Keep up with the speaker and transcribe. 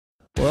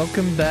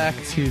Welcome back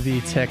to the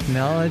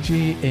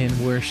Technology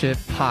in Worship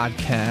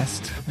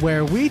podcast,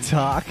 where we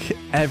talk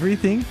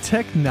everything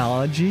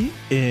technology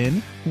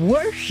in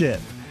worship.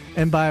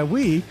 And by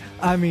we,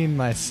 I mean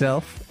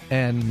myself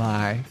and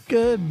my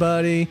good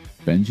buddy,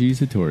 Benji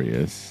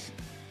Sartorius.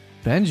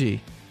 Benji,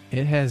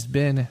 it has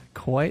been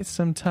quite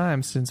some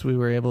time since we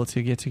were able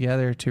to get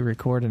together to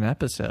record an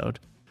episode.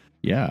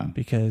 Yeah.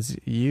 Because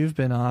you've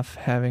been off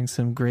having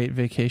some great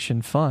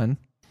vacation fun.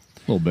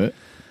 A little bit.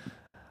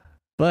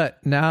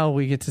 But now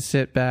we get to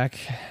sit back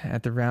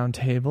at the round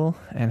table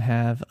and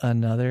have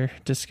another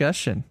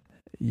discussion.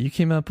 You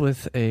came up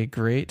with a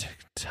great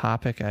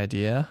topic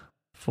idea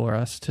for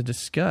us to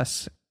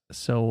discuss.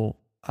 So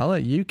I'll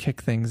let you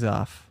kick things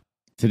off.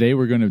 Today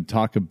we're going to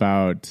talk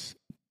about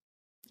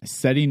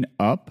setting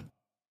up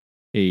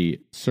a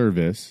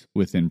service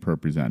within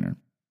ProPresenter.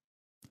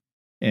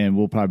 And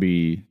we'll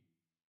probably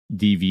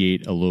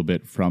deviate a little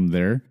bit from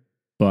there.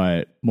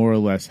 But more or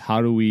less,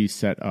 how do we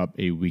set up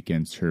a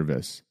weekend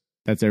service?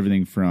 That's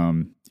everything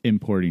from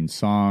importing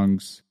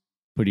songs,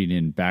 putting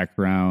in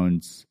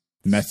backgrounds,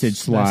 message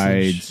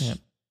slides, yep.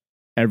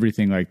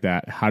 Everything like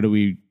that. How do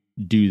we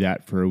do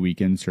that for a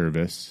weekend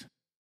service?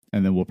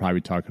 And then we'll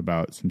probably talk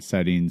about some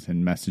settings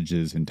and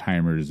messages and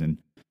timers and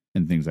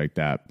things like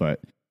that. But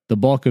the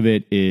bulk of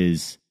it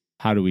is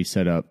how do we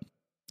set up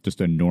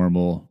just a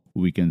normal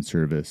weekend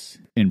service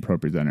in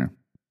ProPresenter?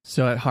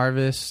 So at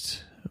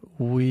Harvest,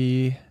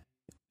 we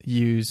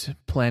use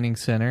Planning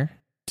Center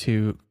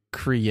to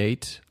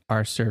create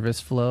our service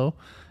flow,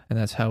 and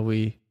that's how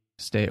we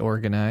stay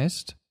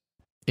organized.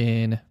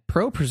 In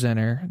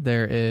ProPresenter,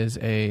 there is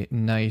a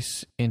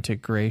nice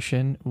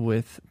integration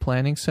with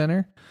Planning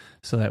Center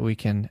so that we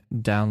can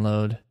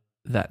download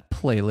that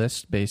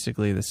playlist,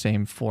 basically the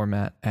same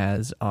format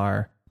as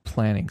our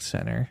Planning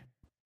Center.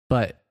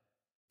 But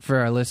for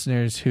our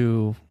listeners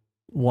who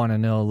want to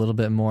know a little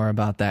bit more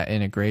about that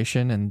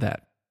integration and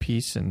that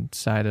piece and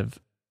side of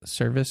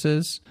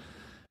services,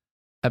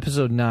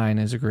 Episode 9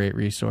 is a great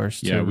resource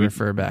to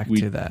refer back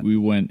to that. We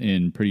went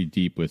in pretty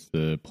deep with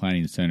the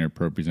Planning Center,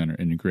 ProPresenter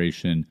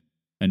integration,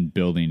 and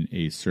building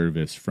a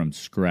service from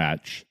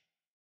scratch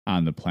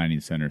on the Planning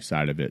Center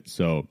side of it.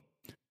 So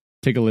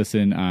take a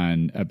listen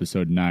on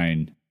Episode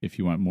 9 if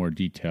you want more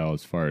detail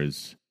as far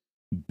as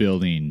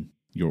building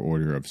your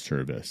order of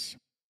service.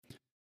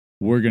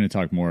 We're going to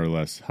talk more or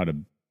less how to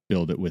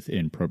build it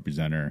within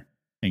ProPresenter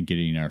and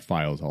getting our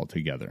files all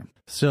together.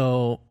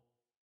 So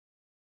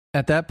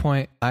at that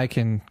point, I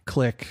can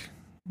click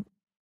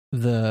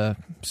the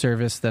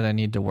service that I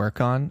need to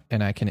work on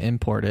and I can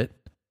import it.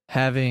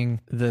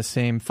 Having the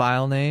same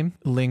file name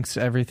links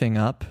everything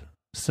up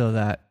so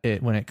that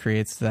when it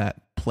creates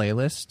that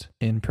playlist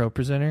in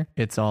ProPresenter,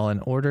 it's all in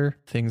order.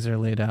 Things are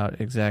laid out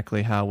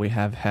exactly how we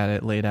have had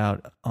it laid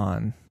out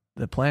on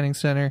the Planning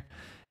Center.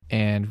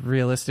 And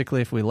realistically,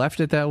 if we left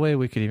it that way,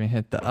 we could even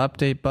hit the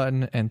update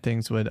button and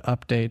things would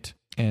update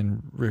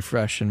and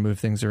refresh and move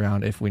things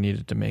around if we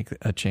needed to make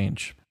a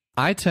change.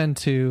 I tend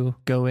to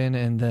go in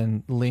and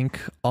then link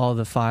all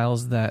the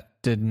files that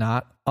did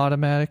not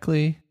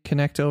automatically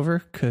connect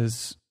over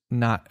because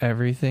not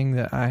everything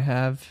that I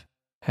have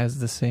has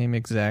the same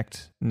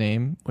exact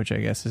name, which I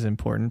guess is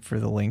important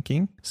for the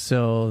linking.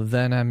 So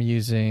then I'm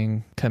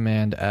using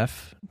Command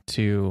F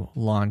to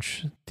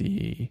launch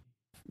the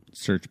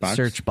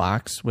search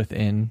box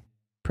within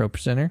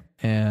ProPresenter.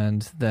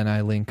 And then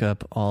I link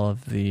up all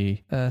of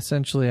the,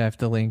 essentially I have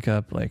to link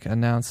up like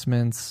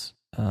announcements,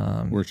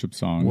 worship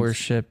songs.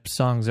 Worship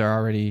songs are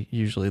already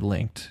usually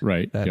linked.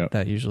 Right.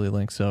 That usually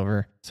links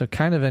over. So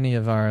kind of any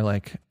of our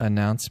like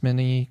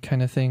announcement-y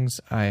kind of things,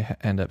 I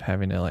end up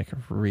having to like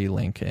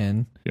relink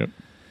in. Yep.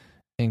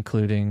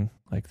 Including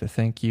like the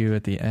thank you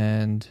at the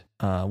end.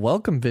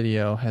 Welcome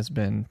video has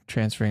been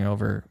transferring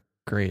over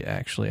great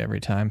actually every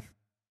time.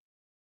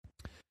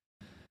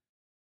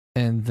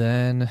 And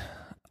then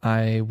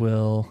I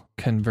will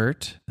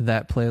convert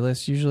that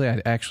playlist. Usually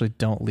I actually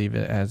don't leave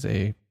it as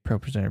a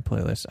ProPresenter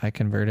playlist. I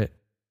convert it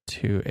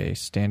to a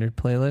standard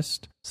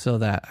playlist so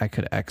that I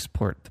could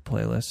export the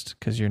playlist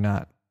because you're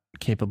not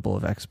capable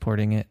of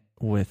exporting it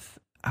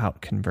without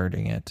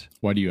converting it.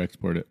 Why do you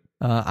export it?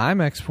 I'm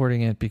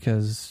exporting it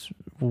because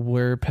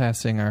we're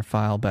passing our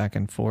file back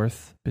and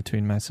forth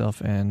between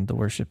myself and the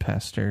worship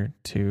pastor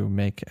to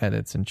make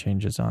edits and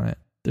changes on it.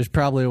 There's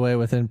probably a way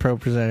within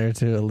ProPresenter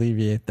to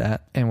alleviate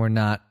that, and we're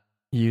not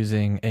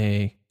using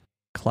a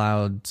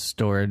cloud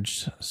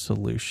storage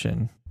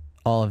solution.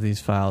 All of these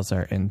files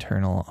are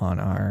internal on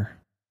our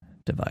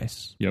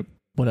device. Yep.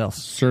 What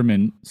else?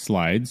 Sermon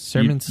slides.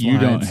 You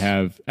don't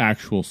have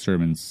actual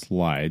sermon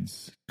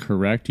slides,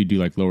 correct? You do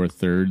like lower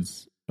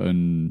thirds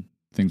and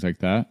things like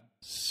that?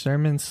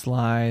 Sermon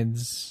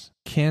slides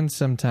can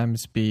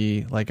sometimes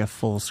be like a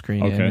full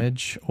screen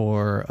image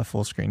or a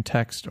full screen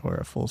text or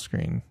a full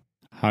screen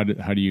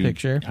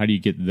picture. How do you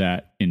get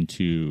that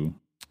into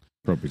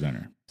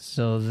ProPresenter?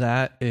 So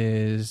that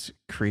is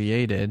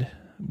created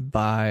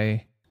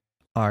by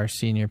our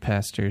senior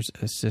pastor's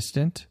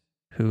assistant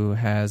who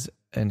has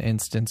an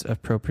instance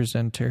of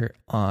ProPresenter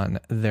on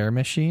their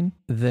machine.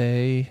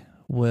 They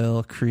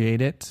will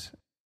create it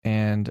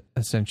and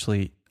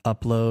essentially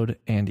upload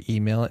and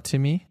email it to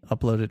me,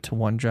 upload it to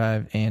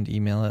OneDrive and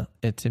email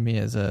it to me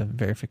as a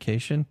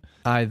verification.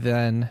 I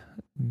then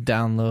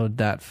download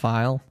that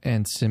file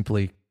and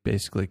simply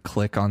basically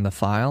click on the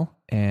file,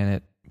 and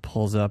it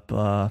pulls up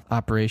a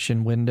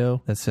operation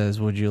window that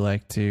says, would you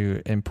like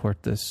to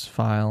import this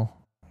file?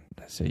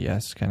 I say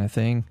yes, kind of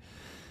thing.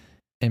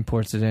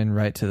 Imports it in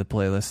right to the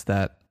playlist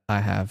that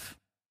I have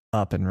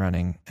up and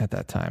running at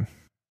that time.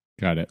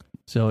 Got it.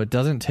 So it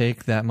doesn't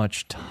take that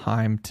much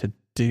time to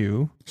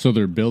do. So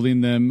they're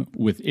building them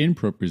within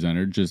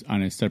ProPresenter, just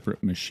on a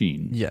separate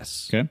machine.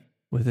 Yes. Okay.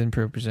 Within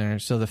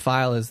ProPresenter. So the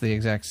file is the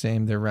exact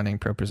same. They're running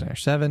ProPresenter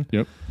 7.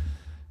 Yep.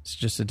 It's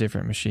just a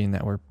different machine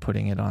that we're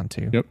putting it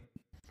onto. Yep.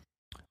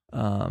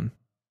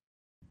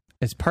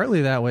 It's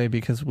partly that way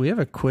because we have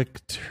a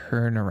quick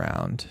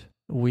turnaround.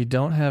 We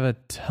don't have a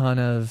ton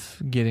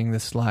of getting the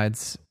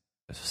slides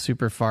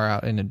super far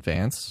out in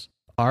advance.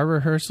 Our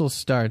rehearsal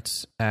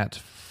starts at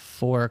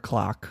 4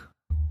 o'clock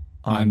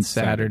on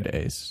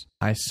Saturdays.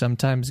 I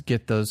sometimes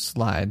get those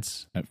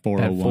slides at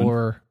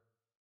 4:01.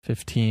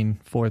 4:15,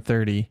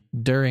 4:30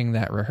 during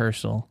that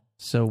rehearsal.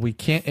 So we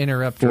can't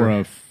interrupt for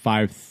a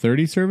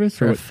 5:30 service?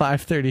 For a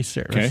 5:30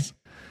 service. Okay.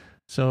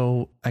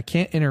 So I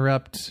can't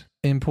interrupt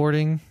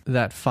importing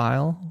that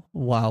file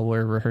while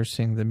we're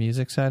rehearsing the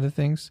music side of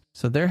things.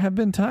 So there have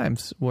been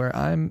times where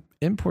I'm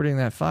importing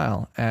that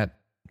file at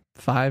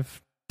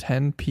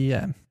 5:10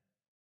 p.m.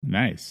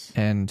 Nice.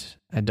 And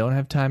I don't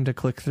have time to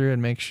click through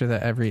and make sure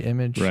that every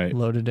image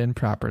loaded in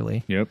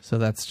properly. Yep. So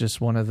that's just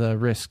one of the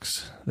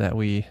risks that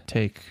we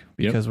take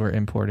because we're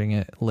importing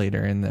it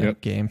later in the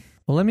game.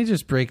 Well, let me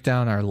just break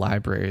down our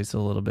libraries a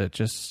little bit.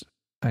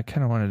 I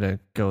kind of wanted to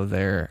go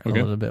there a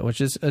little bit,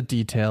 which is a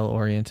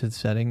detail-oriented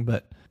setting,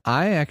 but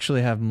I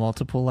actually have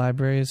multiple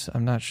libraries.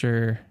 I'm not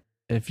sure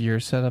if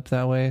you're set up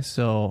that way,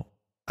 so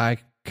I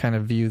kind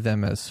of view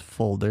them as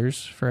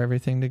folders for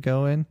everything to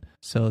go in.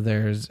 So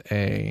there's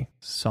a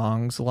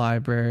songs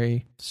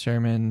library,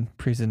 sermon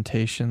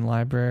presentation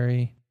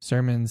library.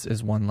 Sermons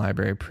is one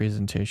library,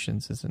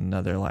 presentations is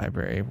another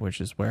library,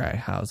 which is where I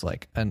house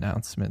like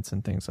announcements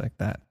and things like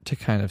that to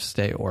kind of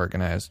stay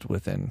organized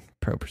within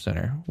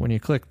ProPresenter. When you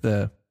click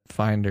the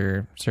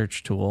Finder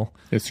search tool,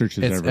 it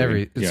searches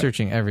it's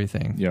searching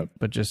everything. Yep.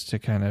 But just to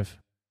kind of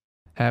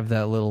have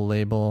that little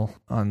label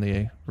on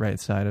the right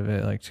side of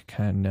it, like to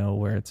kind of know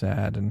where it's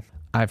at. And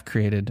I've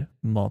created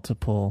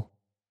multiple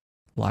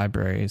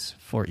libraries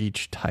for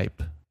each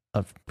type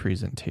of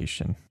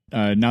presentation.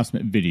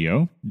 Announcement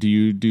video. Do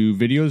you do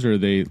videos or are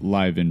they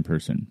live in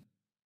person?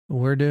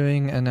 We're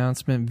doing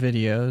announcement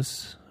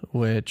videos,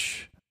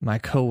 which my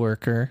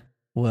coworker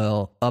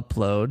will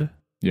upload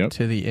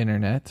to the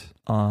internet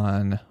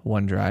on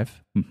OneDrive.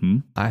 Mm-hmm.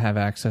 I have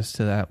access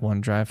to that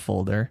OneDrive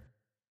folder,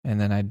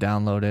 and then I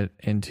download it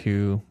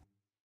into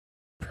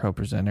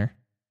ProPresenter.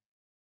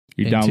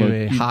 Into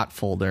a hot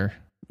folder,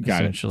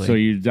 essentially. So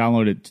you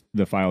download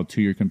the file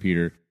to your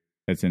computer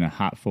that's in a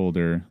hot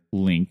folder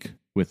link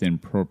within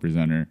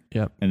ProPresenter.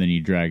 Yep. And then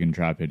you drag and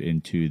drop it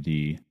into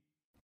the...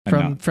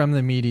 From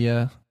the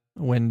media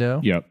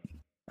window. Yep.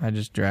 I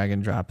just drag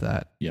and drop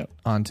that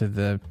onto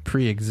the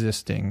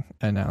pre-existing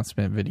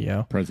announcement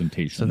video.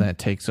 Presentation. So that it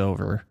takes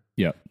over.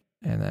 Yep.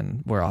 And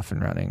then we're off and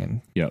running.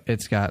 And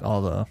it's got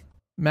all the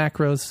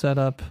macros set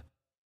up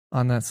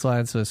on that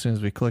slide. So as soon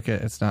as we click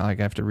it, it's not like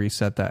I have to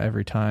reset that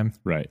every time.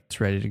 Right. It's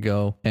ready to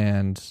go.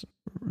 And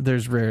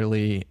there's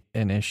rarely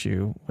an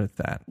issue with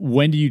that.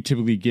 When do you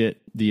typically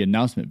get the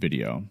announcement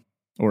video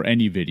or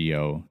any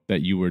video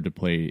that you were to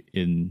play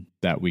in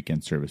that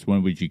weekend service?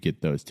 When would you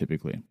get those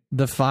typically?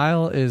 The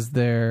file is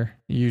there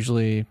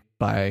usually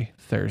by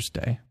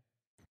Thursday.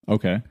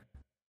 Okay.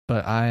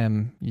 But I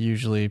am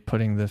usually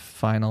putting the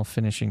final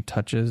finishing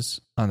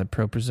touches on the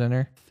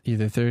ProPresenter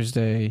either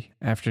Thursday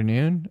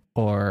afternoon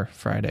or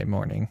Friday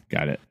morning.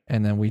 Got it.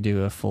 And then we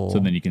do a full So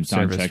then you can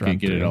sound check it,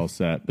 get it all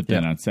set. But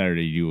then on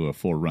Saturday, you do a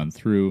full run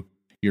through.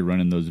 You're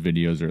running those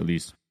videos or at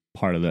least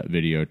part of that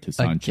video to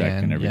sound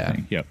check and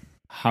everything. Yep.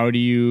 How do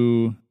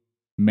you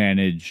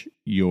manage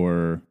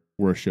your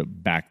worship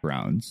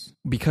backgrounds?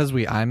 Because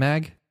we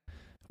IMAG,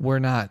 we're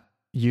not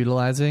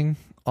utilizing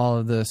all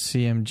of the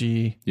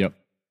CMG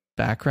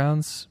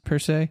backgrounds per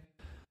se.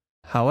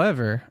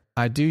 However,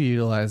 I do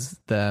utilize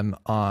them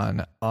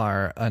on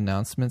our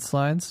announcement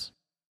slides.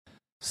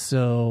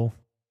 So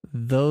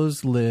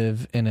those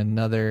live in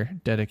another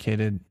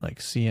dedicated like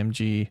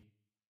CMG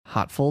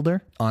hot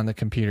folder on the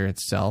computer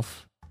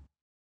itself,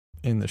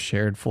 in the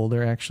shared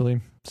folder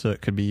actually. So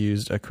it could be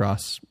used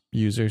across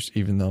users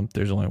even though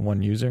there's only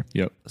one user.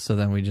 Yep. So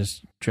then we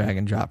just drag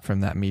and drop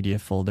from that media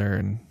folder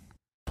and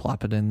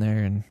plop it in there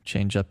and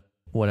change up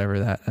whatever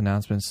that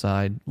announcement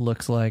slide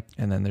looks like.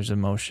 And then there's a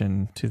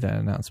motion to that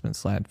announcement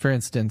slide. For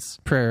instance,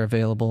 prayer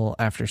available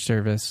after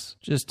service,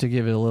 just to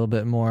give it a little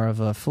bit more of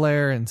a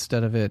flair.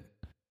 Instead of it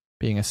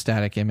being a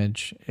static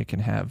image, it can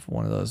have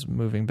one of those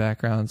moving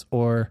backgrounds.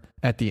 Or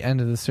at the end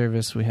of the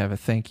service, we have a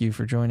thank you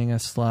for joining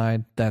us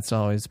slide. That's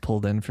always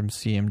pulled in from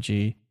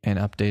CMG and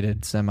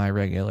updated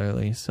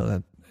semi-regularly so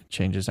that it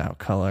changes out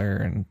color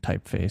and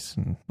typeface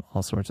and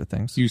all sorts of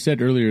things. You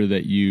said earlier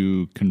that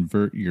you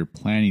convert your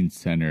Planning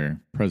Center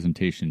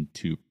presentation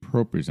to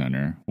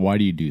ProPresenter. Why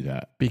do you do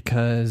that?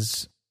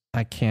 Because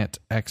I can't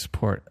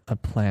export a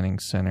Planning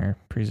Center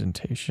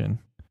presentation.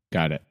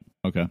 Got it.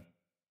 Okay.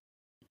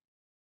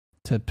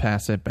 To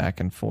pass it back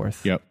and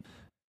forth. Yep.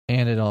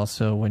 And it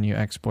also, when you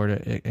export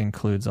it, it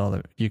includes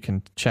you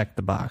can check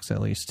the box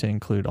at least to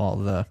include all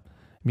the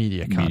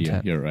media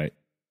content. You're right.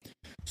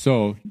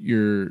 So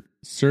your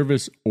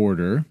service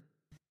order,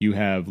 you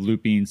have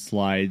looping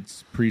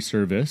slides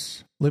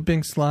pre-service.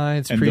 Looping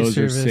slides and pre-service.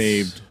 And those are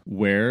saved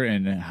where,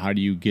 and how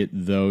do you get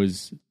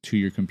those to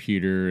your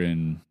computer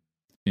and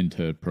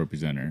into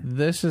ProPresenter?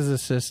 This is a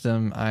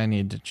system I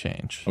need to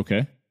change.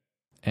 Okay.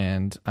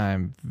 And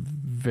I'm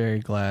very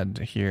glad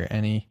to hear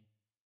any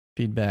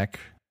feedback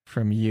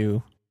from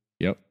you.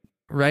 Yep.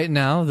 Right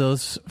now,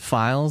 those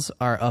files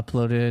are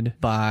uploaded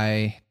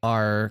by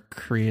our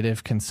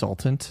creative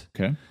consultant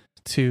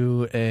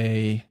to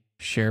a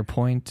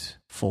SharePoint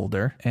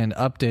folder and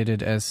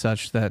updated as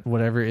such that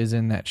whatever is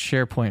in that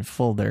SharePoint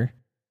folder,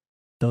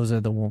 those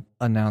are the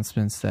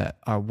announcements that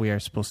we are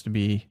supposed to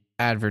be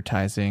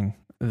advertising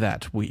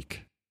that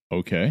week.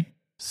 Okay.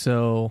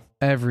 So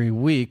every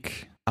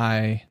week,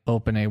 I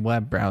open a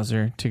web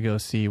browser to go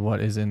see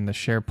what is in the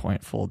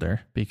SharePoint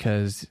folder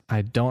because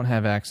I don't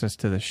have access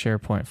to the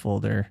SharePoint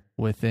folder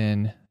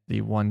within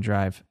the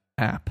OneDrive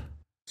app.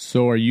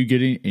 So are you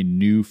getting a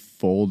new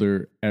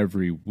folder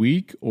every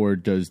week, or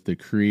does the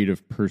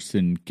creative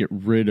person get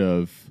rid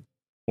of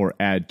or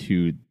add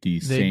to the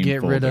same folder? They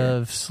get rid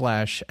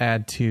of /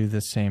 add to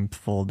the same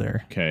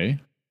folder. Okay.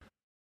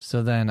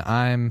 So then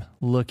I'm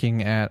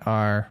looking at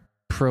our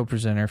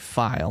ProPresenter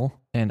file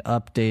and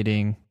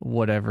updating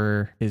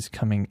whatever is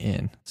coming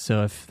in.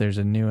 So if there's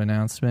a new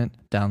announcement,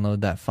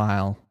 download that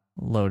file,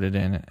 load it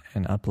in,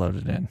 and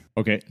upload it in.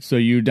 Okay, so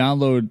you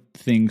download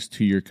things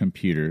to your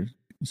computer.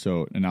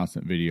 So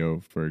announcement video,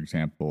 for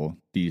example,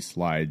 these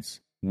slides,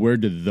 where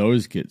do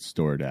those get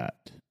stored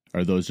at?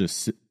 Are those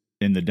just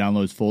in the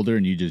downloads folder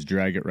and you just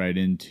drag it right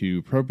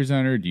into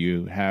ProPresenter? Do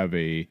you have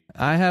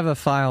I have a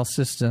file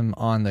system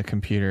on the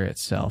computer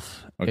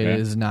itself. Okay. It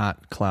is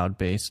not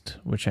cloud-based,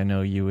 which I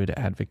know you would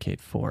advocate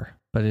for.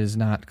 But it is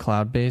not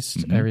cloud-based.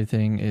 Mm-hmm.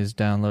 Everything is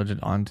downloaded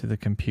onto the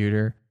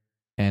computer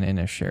and in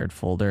a shared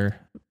folder.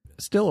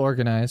 Still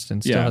organized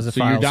and still has a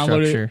file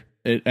structure.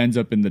 It ends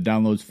up in the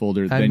downloads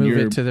folder. I then move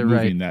you're it to the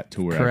moving that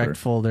to wherever. correct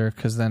folder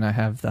because then I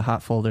have the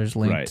hot folders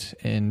linked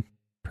in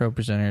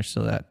ProPresenter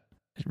so that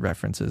it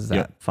references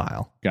that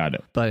file. Got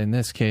it. But in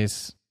this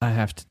case, I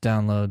have to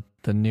download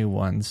the new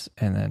ones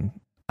and then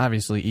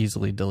obviously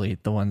easily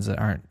delete the ones that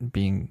aren't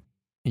being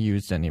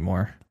used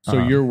anymore. So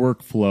your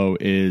workflow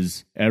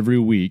is every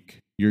week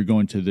you're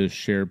going to this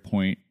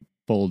SharePoint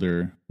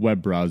folder,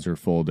 web browser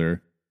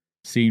folder,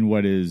 seeing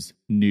what is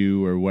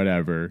new or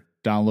whatever,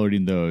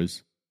 downloading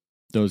those.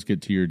 Those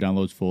get to your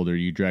downloads folder.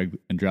 You drag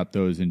and drop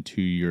those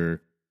into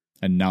your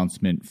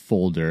announcement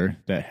folder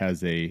that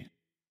has a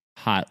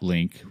hot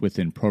link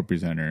within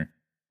ProPresenter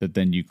that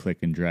then you click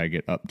and drag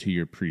it up to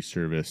your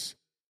pre-service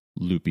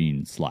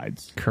looping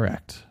slides.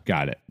 Correct.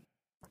 Got it.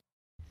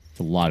 It's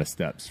a lot of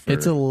steps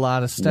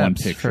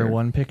for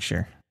one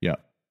picture.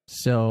 Yep.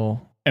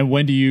 So, and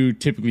when do you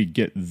typically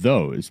get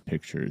those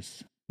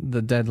pictures?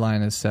 The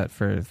deadline is set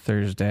for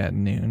Thursday at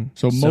noon.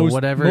 So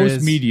most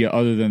media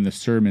other than the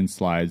sermon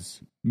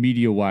slides,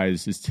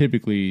 media-wise, is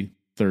typically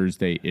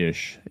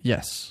Thursday-ish.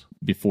 Yes.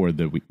 Before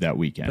that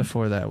weekend.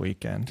 Before that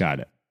weekend. Got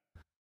it.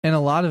 And a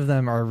lot of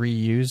them are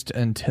reused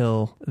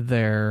until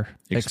they're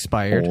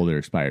expired. They're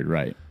expired,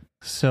 right.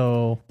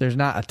 So there's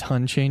not a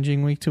ton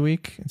changing week to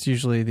week. It's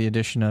usually the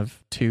addition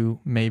of 2,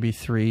 maybe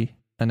 3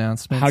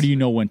 announcements. How do you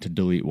know when to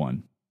delete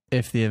one?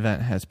 If the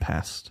event has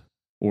passed.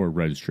 Or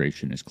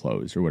registration is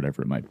closed, or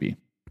whatever it might be.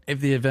 If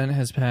the event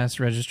has passed,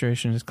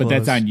 registration is closed. But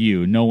that's on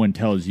you. No one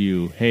tells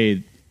you,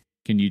 hey,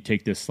 can you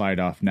take this slide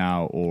off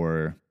now,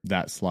 or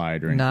that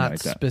slide, or anything like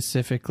that? Not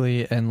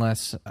specifically,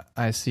 unless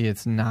I see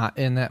it's not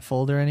in that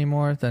folder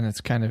anymore, then it's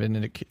kind of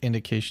an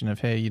indication of,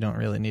 hey, you don't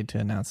really need to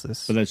announce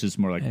this. But that's just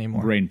more like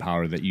brain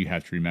power that you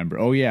have to remember.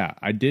 Oh, yeah,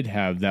 I did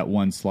have that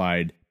one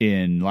slide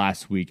in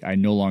last week. I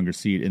no longer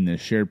see it in the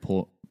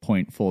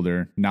SharePoint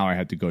folder. Now I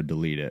have to go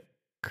delete it.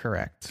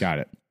 Correct. Got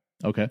it.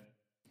 Okay.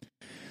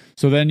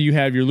 So then you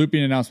have your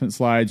looping announcement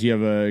slides. You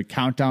have a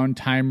countdown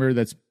timer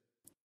that's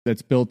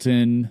built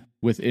in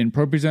within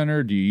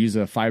ProPresenter. Do you use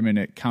a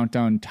 5-minute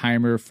countdown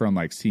timer from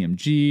like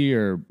CMG,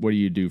 or what do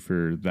you do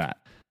for that?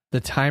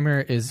 The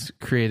timer is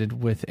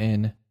created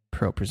within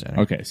ProPresenter.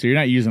 Okay. So you're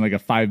not using like a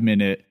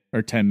 5-minute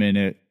or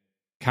 10-minute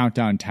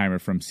countdown timer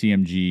from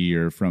CMG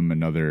or from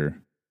another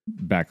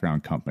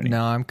background company.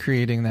 No, I'm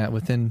creating that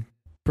within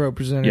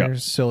ProPresenter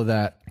so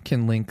that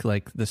can link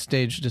like the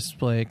stage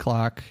display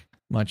clock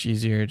much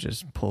easier. It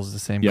just pulls the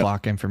same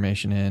clock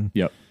information in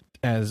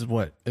as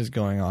what is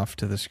going off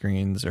to the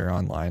screens or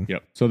online.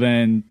 Yep. So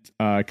then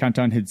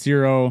countdown hits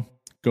 0,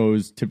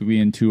 goes typically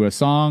into a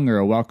song or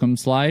a welcome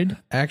slide.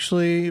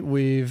 Actually,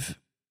 we've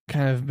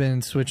kind of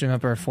been switching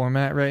up our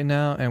format right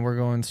now, and we're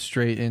going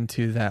straight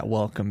into that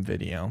welcome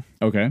video.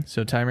 Okay.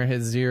 So timer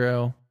hits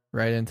 0,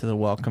 right into the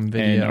welcome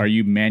video. And are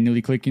you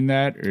manually clicking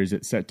that, or is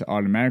it set to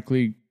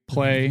automatically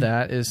play?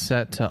 That is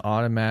set to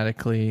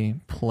automatically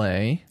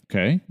play.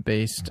 Okay.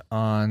 Based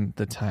on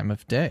the time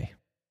of day.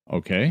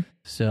 Okay.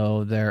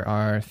 So there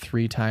are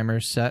 3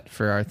 timers set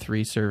for our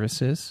 3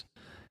 services.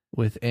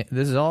 This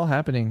is all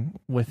happening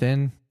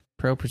within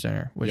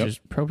ProPresenter, which is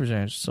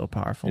ProPresenter is so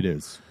powerful. It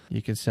is.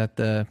 You can set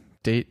the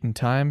date and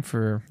time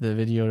for the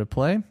video to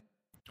play,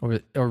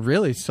 or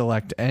really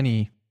select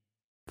any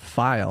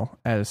file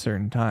at a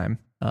certain time.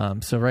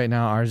 So right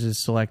now ours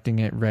is selecting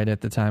it right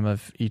at the time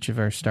of each of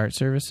our start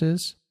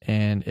services,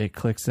 and it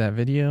clicks that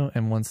video.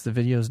 And once the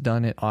video is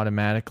done, it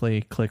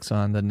automatically clicks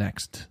on the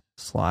next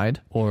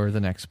slide or the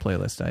next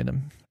playlist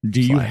item.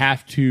 Do you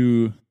have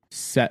to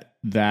set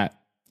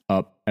that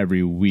up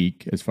every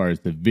week as far as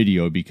the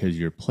video, because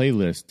your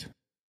playlist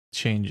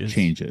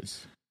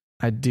changes?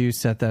 I do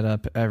set that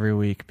up every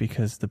week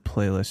because the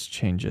playlist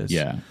changes.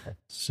 Yeah.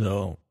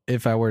 So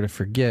if I were to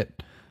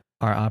forget,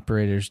 our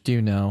operators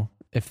do know.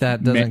 If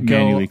that doesn't go,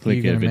 manually click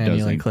you can it if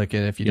manually it click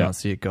it if you don't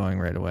see it going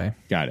right away.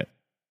 Got it.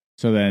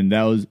 So then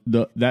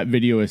that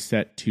video is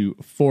set to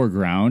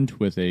foreground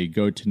with a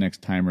go to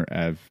next timer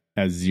as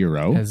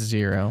 0. As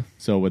 0.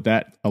 So what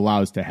that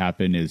allows to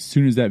happen is, as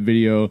soon as that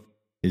video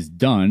is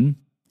done,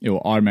 it will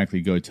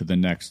automatically go to the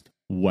next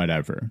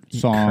whatever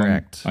song,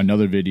 Correct.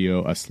 Another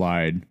video, a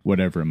slide,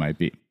 whatever it might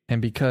be.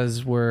 And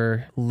because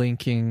we're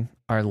linking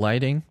our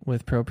lighting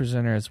with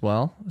ProPresenter as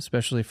well,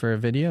 especially for a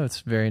video,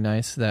 it's very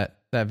nice that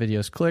video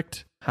is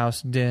clicked,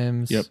 house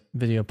dims,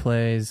 video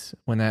plays.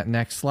 When that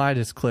next slide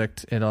is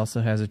clicked, it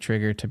also has a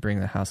trigger to bring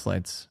the house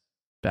lights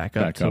back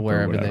up to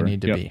wherever they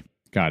need to be.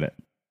 Got it.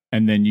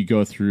 And then you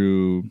go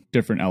through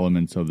different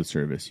elements of the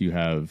service. You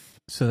have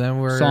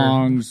we're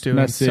songs, doing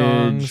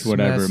message,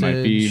 whatever it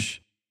might be.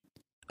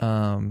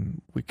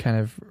 We kind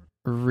of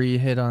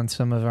re-hit on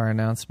some of our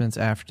announcements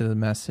after the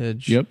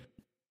message. Yep.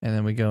 And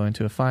then we go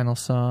into a final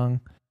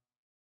song.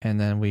 And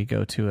then we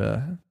go to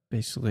a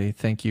basically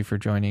thank you for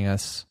joining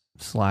us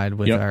slide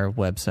with our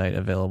website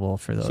available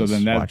for those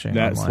watching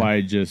that online.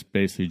 slide just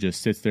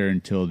sits there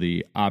until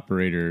the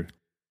operator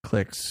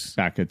clicks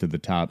back it to the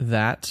top.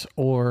 That,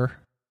 or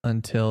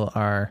until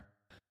our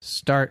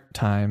start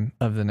time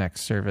of the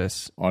next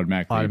service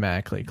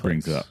automatically clicks.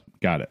 Brings it up.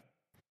 Got it.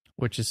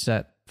 Which is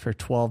set for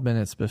 12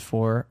 minutes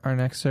before our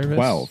next service.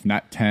 12,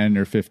 not 10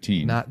 or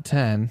 15. Not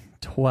 10,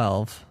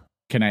 12.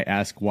 Can I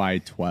ask why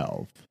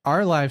 12?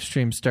 Our live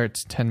stream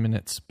starts 10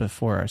 minutes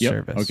before our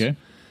service. Okay.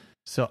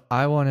 So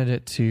I wanted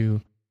it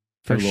to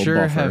for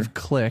sure have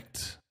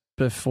clicked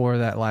before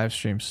that live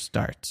stream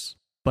starts.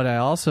 But I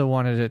also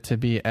wanted it to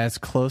be as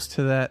close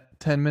to that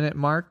 10-minute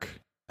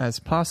mark as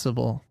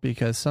possible,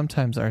 because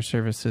sometimes our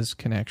services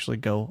can actually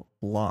go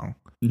long.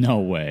 No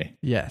way.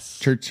 Yes.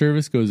 Church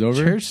service goes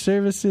over? Church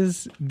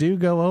services do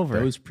go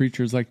over. Those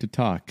preachers like to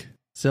talk.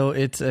 So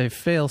it's a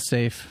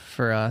fail-safe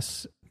for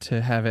us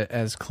to have it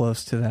as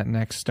close to that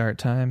next start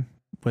time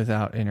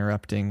without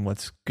interrupting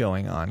what's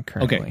going on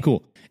currently. Okay,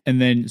 cool.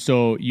 And then,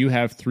 so you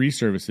have 3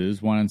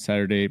 services, 1 on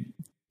Saturday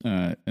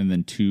and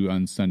then 2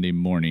 on Sunday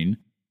morning.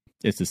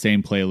 It's the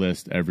same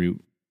playlist every...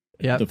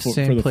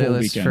 Same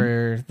playlist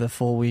for the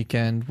full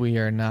weekend. We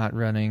are not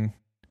running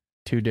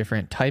 2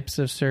 different types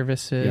of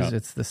services. Yep.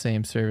 It's the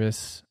same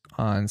service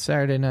on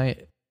Saturday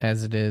night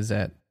as it is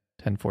at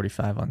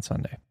 10:45 on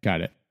Sunday.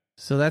 Got it.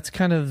 So that's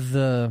kind of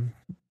the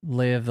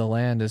lay of the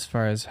land as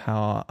far as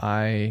how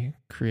I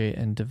create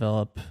and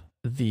develop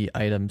the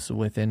items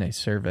within a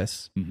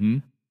service,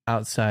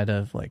 outside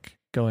of like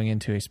going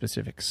into a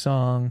specific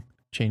song,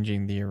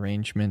 changing the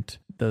arrangement.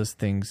 Those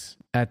things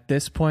at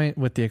this point,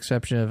 with the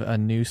exception of a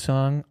new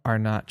song, are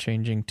not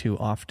changing too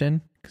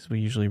often, because we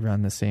usually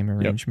run the same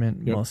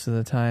arrangement most of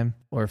the time.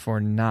 Or if we're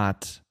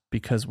not,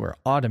 because we're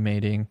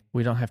automating,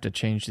 we don't have to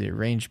change the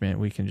arrangement.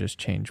 We can just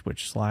change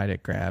which slide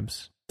it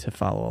grabs to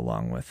follow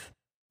along with.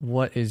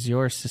 What is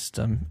your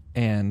system?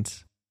 And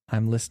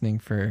I'm listening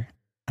for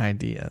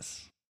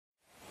ideas.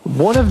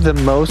 One of the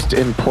most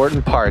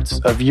important parts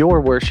of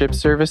your worship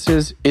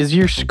services is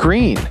your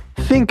screen.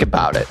 Think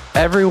about it.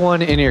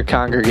 Everyone in your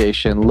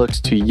congregation looks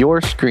to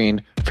your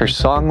screen for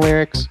song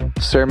lyrics,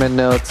 sermon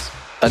notes,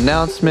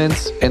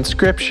 announcements, and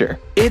scripture.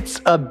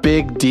 It's a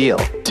big deal.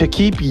 To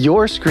keep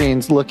your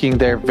screens looking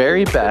their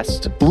very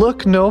best,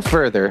 look no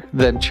further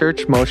than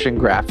Church Motion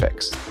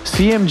Graphics.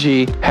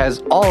 CMG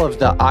has all of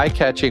the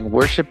eye-catching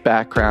worship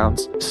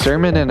backgrounds,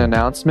 sermon and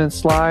announcement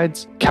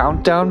slides,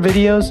 countdown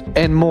videos,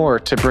 and more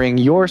to bring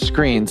your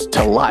screens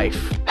to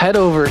life. Head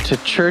over to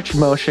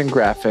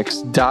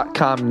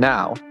churchmotiongraphics.com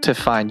now to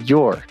find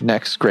your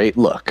next great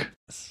look.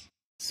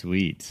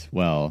 Sweet.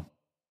 Well,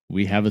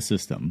 we have a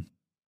system.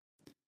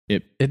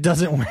 It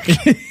doesn't work.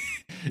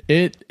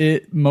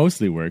 It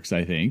mostly works,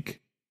 I think.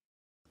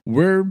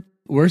 We're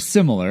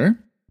similar.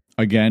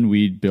 Again,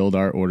 we build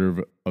our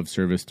order of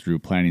service through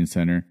Planning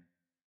Center.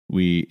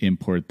 We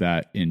import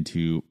that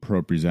into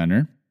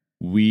ProPresenter.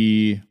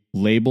 We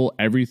label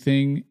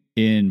everything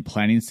in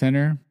Planning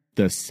Center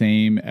the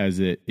same as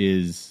it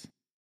is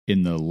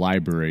in the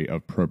library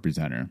of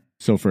ProPresenter.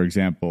 So for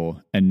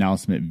example,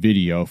 announcement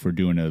video, if we're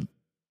doing an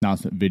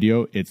announcement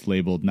video, it's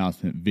labeled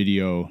announcement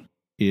video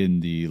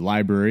in the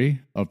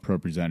library of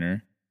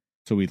ProPresenter.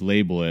 So we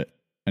label it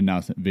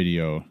announcement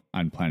video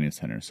on Planning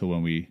Center. So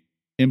when we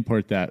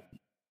import that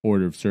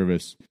order of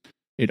service,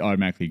 it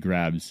automatically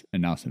grabs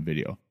announcement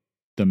video,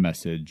 the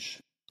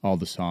message, all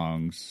the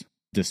songs,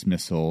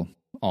 dismissal,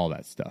 all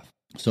that stuff.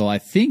 So I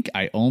think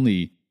I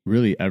only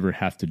really ever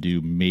have to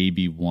do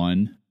maybe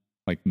one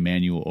like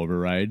manual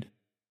override,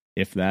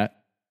 if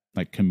that,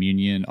 like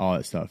communion, all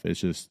that stuff. It's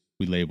just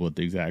we label it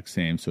the exact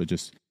same, so it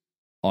just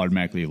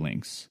automatically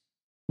links.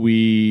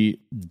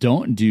 We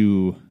don't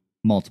do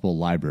multiple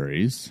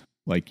libraries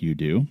like you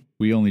do.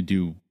 We only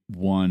do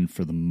one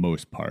for the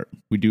most part.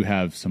 We do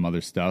have some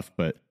other stuff,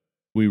 but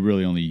we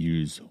really only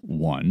use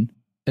one.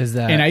 Is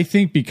that? And I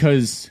think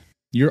because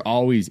you're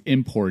always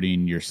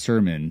importing your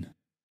sermon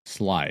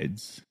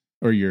slides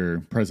or your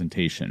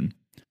presentation,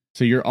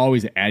 so you're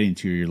always adding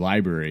to your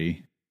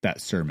library that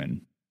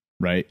sermon,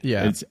 right?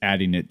 Yeah. It's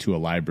adding it to a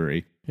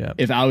library. Yeah.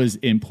 If I was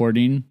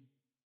importing,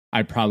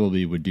 I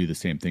probably would do the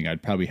same thing.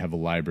 I'd probably have a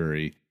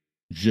library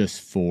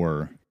just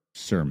for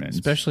sermons.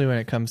 Especially when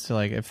it comes to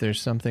like if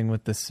there's something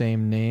with the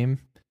same name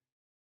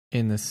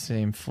in the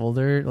same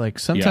folder, like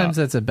sometimes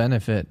that's a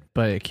benefit,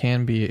 but it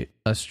can be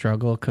a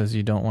struggle because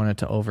you don't want it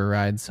to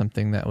override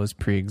something that was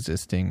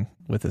pre-existing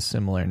with a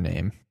similar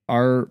name.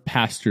 Our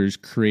pastors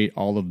create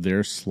all of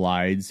their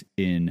slides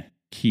in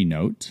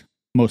Keynote.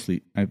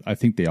 Mostly, I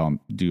think they all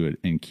do it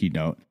in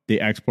Keynote. They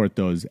export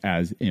those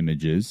as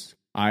images.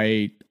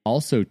 I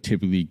also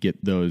typically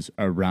get those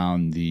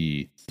around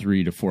the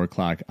 3 to 4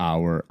 o'clock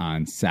hour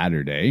on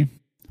Saturday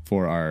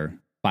for our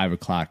 5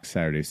 o'clock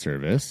Saturday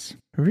service.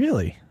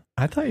 Really?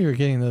 I thought you were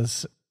getting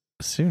those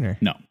sooner.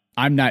 No,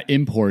 I'm not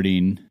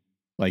importing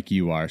like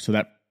you are. So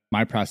that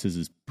my process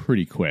is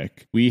pretty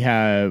quick. We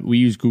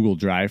use Google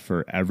Drive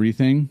for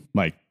everything,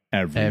 like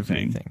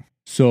everything.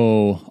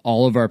 So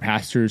all of our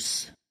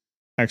pastors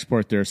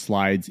export their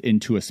slides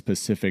into a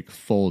specific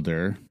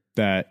folder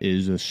that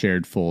is a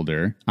shared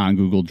folder on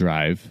Google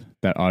Drive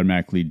that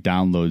automatically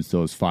downloads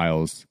those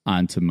files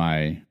onto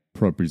my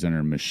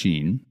ProPresenter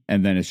machine.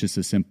 And then it's just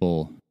a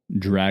simple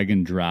drag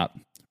and drop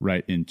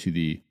right into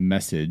the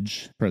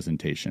message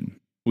presentation.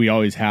 We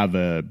always have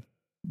a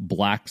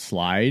black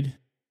slide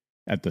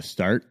at the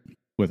start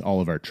with all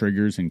of our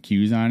triggers and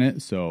cues on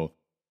it. So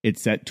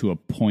it's set to a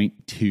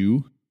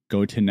 0.2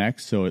 go to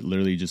next. So it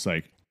literally just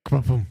like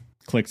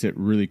clicks it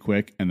really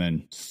quick and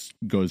then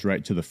goes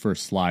right to the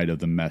first slide of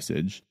the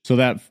message. So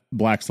that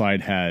black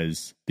slide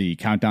has the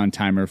countdown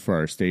timer for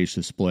our stage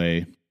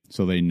display,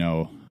 so they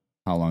know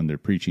how long they're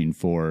preaching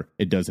for.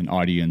 It does an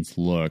audience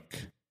look,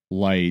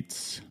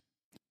 lights.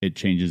 It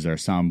changes our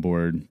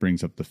soundboard,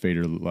 brings up the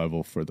fader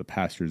level for the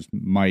pastor's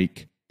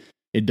mic.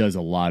 It does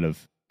a lot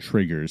of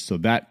triggers, so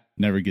that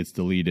never gets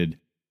deleted.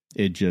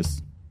 It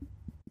just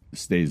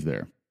stays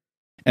there.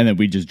 And then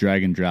we just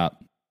drag and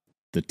drop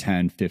the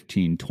 10,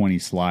 15, 20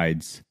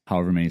 slides,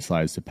 however many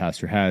slides the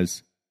pastor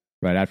has,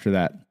 right after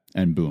that,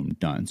 and boom,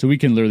 done. So we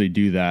can literally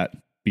do that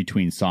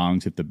between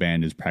songs if the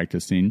band is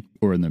practicing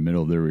or in the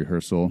middle of their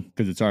rehearsal,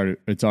 because it's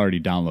already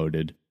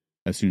downloaded.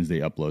 As soon as they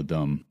upload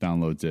them,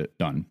 downloads it,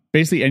 done.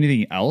 Basically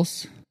anything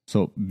else,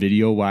 so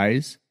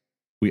video-wise,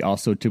 we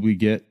also typically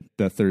get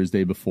the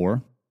Thursday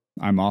before.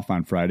 I'm off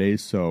on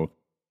Fridays, so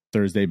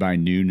Thursday by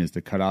noon is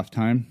the cutoff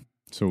time.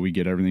 So we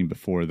get everything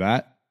before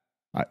that.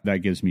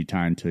 That gives me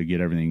time to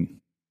get everything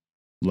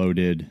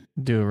loaded.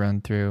 Do a run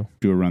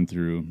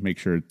through, make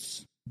sure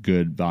it's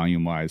good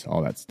volume-wise,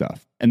 all that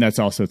stuff. And that's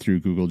also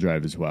through Google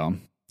Drive as well.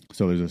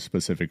 So there's a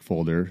specific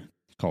folder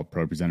called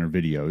ProPresenter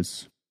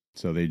Videos.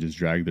 So they just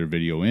drag their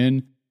video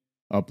in,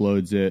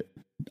 uploads it,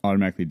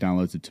 automatically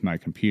downloads it to my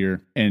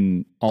computer,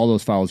 and all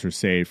those files are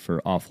saved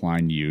for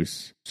offline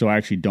use. So I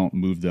actually don't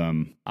move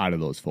them out of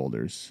those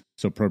folders.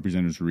 So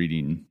ProPresenter's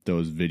reading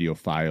those video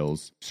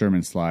files,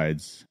 sermon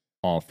slides,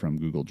 all from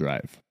Google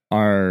Drive.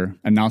 Our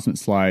announcement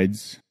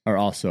slides are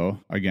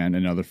also, again,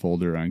 another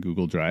folder on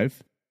Google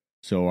Drive.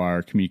 So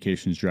our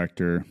communications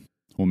director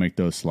will make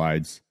those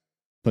slides,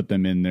 put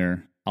them in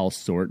there. I'll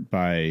sort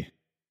by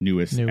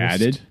newest.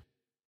 Added.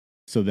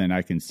 So then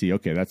I can see,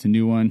 okay, that's a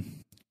new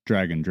one,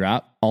 drag and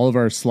drop. All of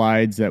our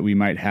slides that we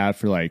might have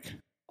for like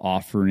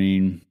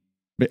offering,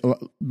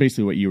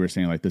 basically what you were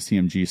saying, like the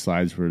CMG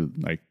slides were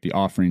like the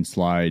offering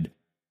slide,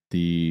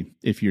 the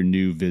if you're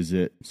new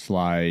visit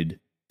slide,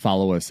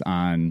 follow us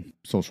on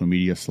social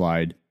media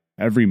slide.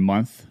 Every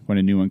month when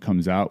a new one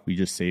comes out, we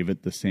just save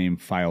it the same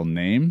file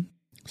name.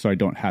 So I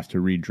don't have to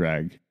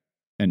redrag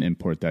and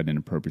import that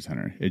into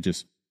ProPresenter. It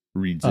just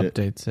reads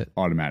updates it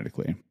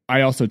automatically.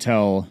 I also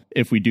tell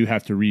if we do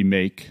have to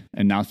remake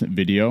announcement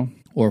video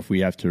or if we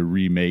have to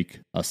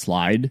remake a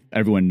slide,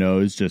 everyone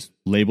knows, just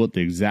label it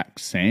the exact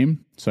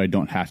same. So I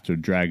don't have to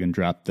drag and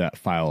drop that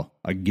file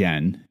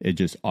again. It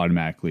just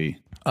automatically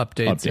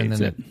updates and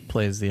then it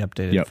plays the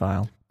updated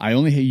file. I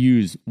only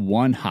use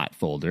one hot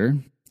folder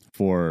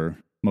for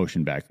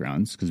motion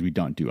backgrounds because we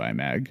don't do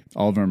iMag.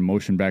 All of our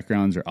motion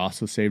backgrounds are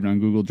also saved on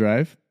Google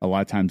Drive. A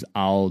lot of times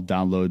I'll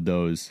download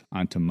those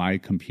onto my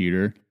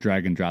computer,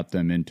 drag and drop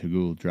them into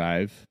Google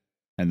Drive,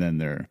 and then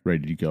they're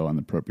ready to go on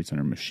the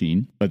ProPresenter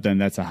machine. But then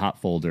that's a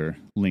hot folder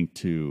linked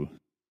to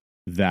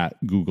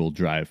that Google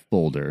Drive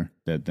folder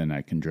that then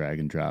I can drag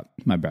and drop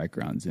my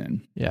backgrounds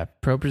in. Yeah,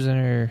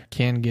 ProPresenter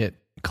can get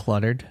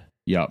cluttered.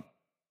 Yep.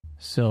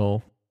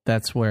 So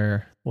that's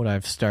where what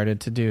I've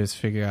started to do is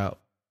figure out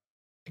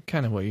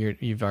kind of what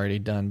you've already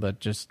done, but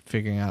just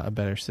figuring out a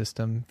better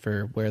system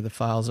for where the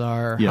files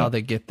are, or how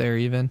they get there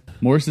even.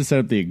 Morse is set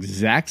up the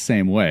exact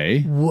same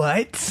way.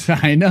 What?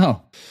 I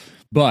know.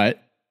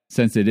 But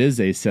since it is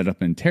a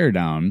setup and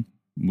teardown,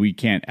 we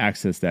can't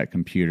access that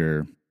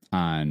computer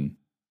on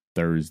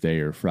Thursday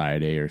or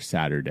Friday or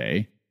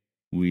Saturday.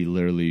 We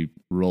literally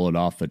roll it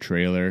off the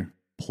trailer,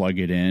 plug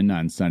it in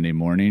on Sunday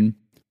morning,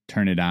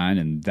 turn it on,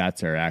 and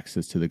that's our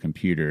access to the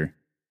computer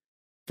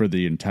for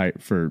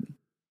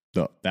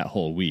that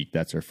whole week.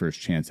 That's our first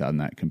chance on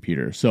that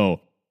computer.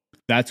 So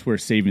that's where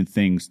saving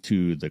things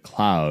to the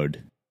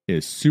cloud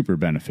is super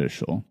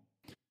beneficial,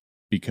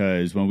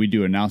 because when we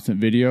do announcement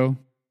video,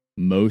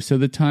 most of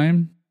the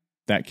time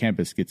that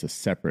campus gets a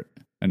separate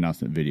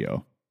announcement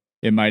video.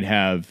 It might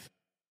have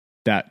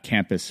that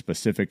campus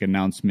specific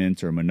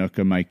announcements, or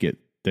Manuka might get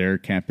their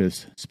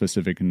campus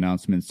specific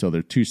announcements. So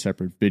they're two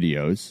separate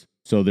videos.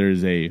 So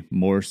there's a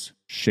Morse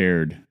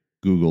shared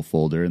Google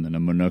folder and then a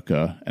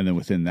Manuka. And then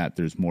within that,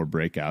 there's more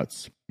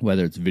breakouts,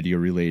 whether it's video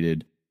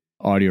related,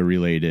 audio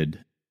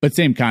related, but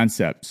same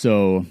concept.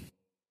 So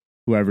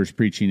whoever's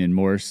preaching in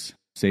Morse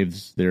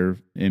saves their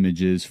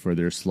images for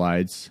their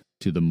slides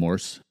to the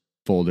Morse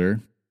folder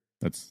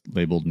that's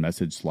labeled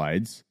message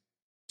slides.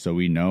 So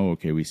we know,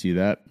 okay, we see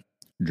that,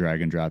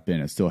 drag and drop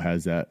in. It still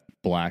has that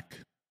black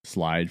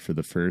slide for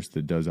the first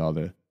that does all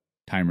the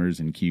timers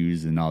and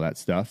cues and all that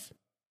stuff.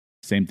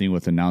 Same thing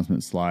with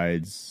announcement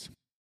slides,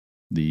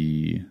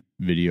 the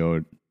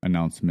video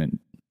announcement,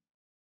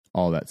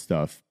 all that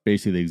stuff.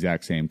 Basically the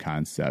exact same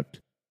concept.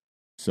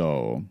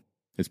 So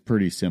it's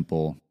pretty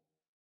simple.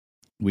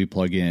 We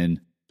plug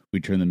in,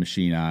 we turn the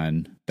machine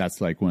on. That's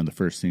like one of the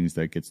first things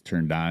that gets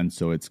turned on.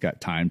 So it's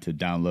got time to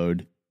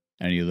download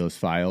any of those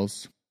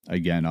files.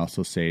 Again,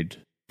 also saved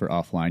for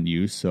offline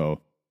use.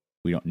 So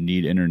we don't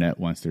need internet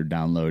once they're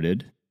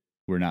downloaded.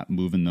 We're not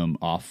moving them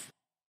off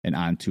and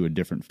onto a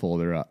different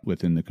folder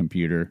within the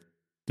computer.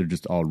 They're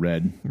just all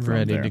ready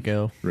to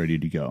go. Ready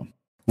to go.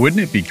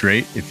 Wouldn't it be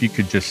great if you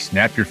could just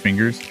snap your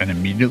fingers and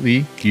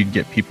immediately you'd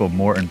get people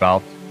more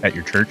involved at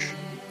your church?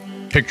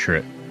 Picture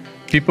it.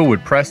 People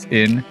would press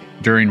in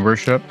during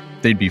worship.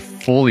 They'd be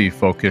fully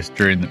focused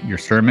during your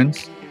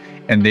sermons,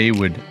 and they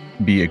would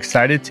be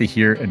excited to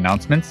hear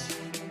announcements.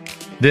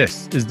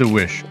 This is the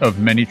wish of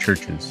many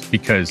churches,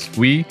 because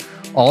we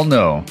all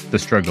know the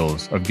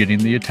struggles of getting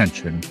the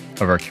attention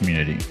of our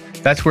community.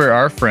 That's where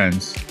our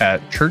friends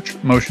at Church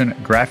Motion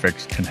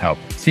Graphics can help.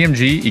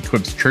 CMG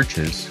equips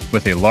churches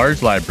with a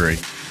large library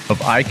of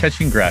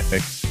eye-catching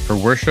graphics for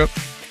worship,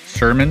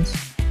 sermons,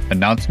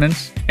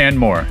 announcements, and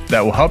more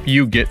that will help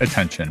you get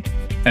attention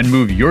and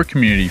move your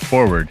community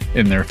forward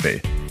in their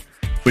faith.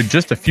 With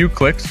just a few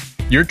clicks,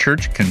 your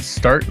church can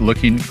start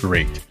looking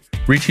great,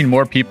 reaching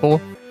more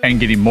people and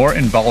getting more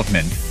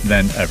involvement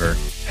than ever.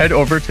 Head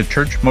over to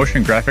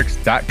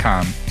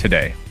churchmotiongraphics.com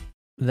today.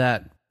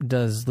 That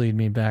does lead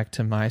me back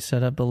to my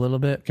setup a little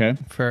bit. Okay.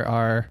 For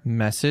our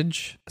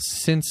message,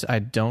 since I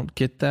don't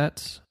get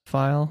that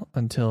file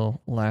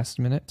until last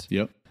minute.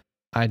 Yep.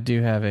 I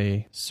do have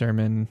a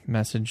sermon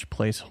message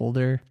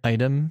placeholder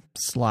item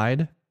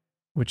slide,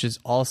 which is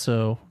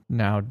also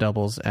now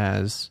doubles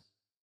as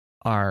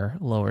our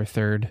lower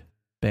third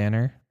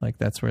banner. Like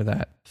that's where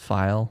that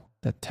file,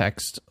 that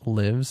text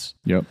lives.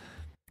 Yep.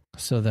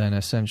 So then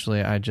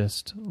essentially I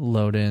just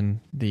load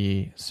in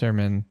the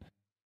sermon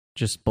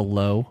just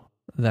below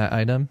that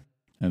item.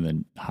 And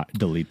then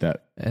delete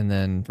that. And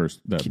then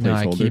placeholder. No,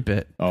 I keep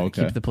it. Oh,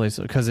 okay. I keep the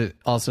placeholder because it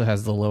also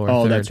has the lower third.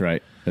 Oh, that's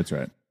right. That's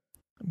right.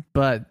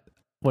 But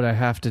what I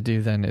have to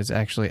do then is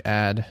actually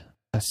add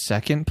a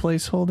second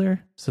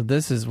placeholder. So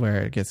this is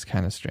where it gets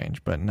kind of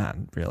strange, but not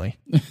really.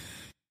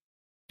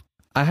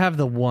 I have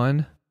the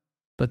one,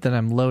 but then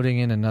I'm loading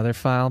in another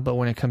file. But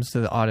when it comes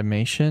to the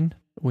automation,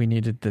 we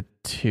needed the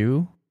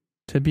two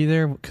to be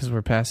there because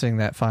we're passing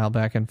that file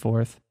back and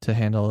forth to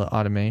handle the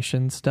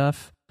automation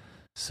stuff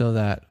so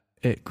that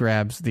it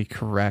grabs the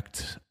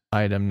correct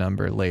item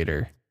number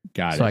later.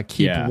 Got it. So I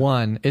keep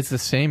one. It's the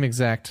same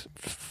exact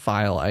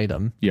file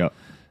item. Yep.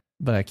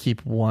 But I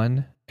keep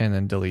one and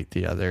then delete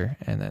the other,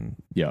 and then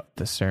yep.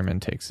 the sermon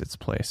takes its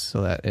place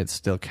so that it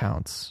still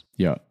counts.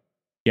 Yeah.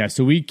 Yeah.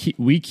 So we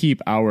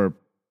keep our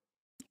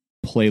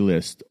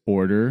playlist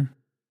order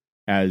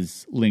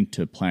as linked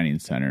to Planning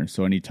Center.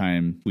 So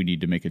anytime we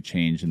need to make a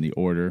change in the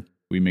order,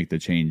 we make the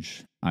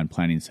change on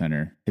Planning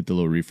Center, hit the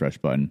little refresh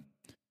button.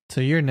 So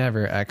you're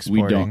never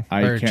exporting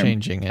or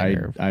changing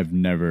it? I've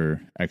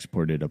never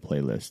exported a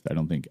playlist. I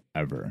don't think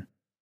ever.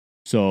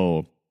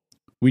 So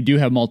we do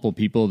have multiple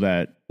people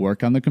that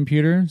work on the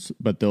computers,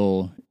 but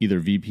they'll either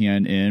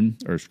VPN in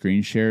or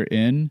screen share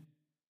in.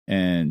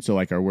 And so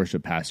like our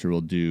worship pastor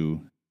will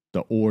do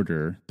the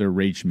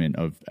arrangement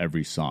of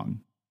every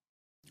song.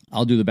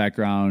 I'll do the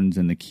backgrounds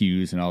and the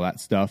cues and all that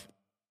stuff,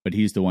 but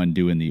he's the one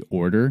doing the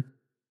order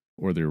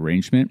or the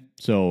arrangement.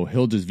 So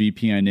he'll just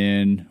VPN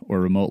in or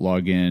remote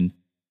log in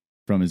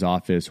from his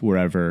office,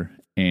 wherever,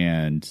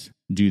 and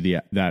do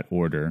that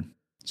order.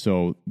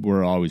 So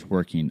we're always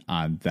working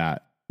on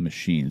that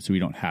machine, so we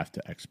don't have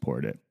to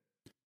export it.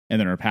 And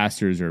then our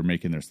pastors are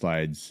making their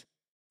slides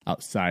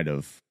outside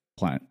of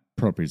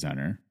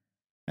ProPresenter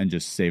and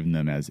just saving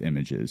them as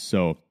images.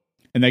 So,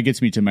 and that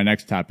gets me to my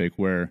next topic,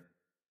 where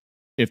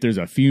if there's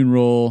a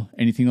funeral,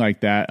 anything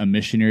like that, a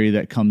missionary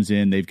that comes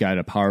in, they've got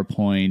a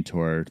PowerPoint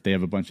or they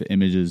have a bunch of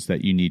images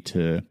that you need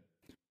to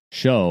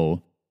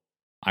show,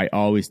 I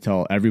always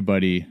tell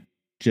everybody,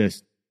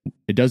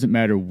 it doesn't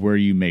matter where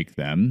you make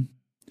them.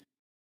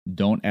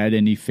 Don't add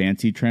any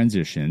fancy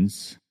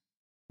transitions.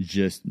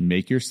 Just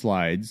make your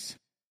slides,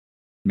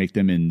 make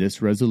them in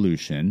this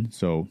resolution,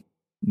 so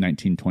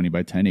 1920 by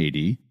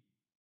 1080,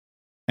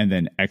 and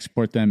then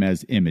export them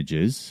as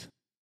images,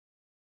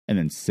 and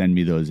then send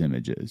me those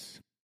images.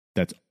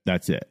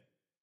 That's it.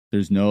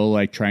 There's no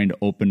like trying to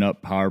open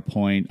up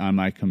PowerPoint on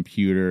my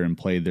computer and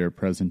play their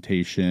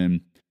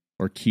presentation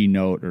or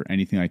Keynote or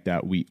anything like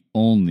that. We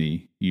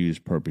only use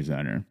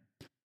ProPresenter.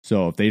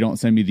 So if they don't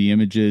send me the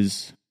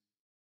images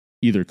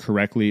either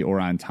correctly or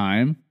on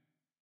time,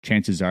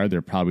 chances are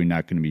they're probably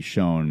not going to be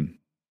shown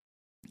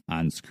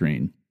on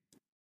screen.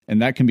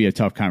 And that can be a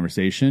tough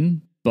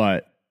conversation,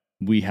 but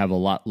we have a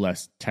lot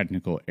less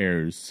technical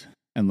errors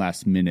and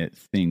last minute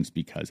things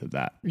because of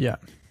that. Yeah.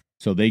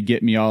 So they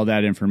get me all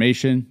that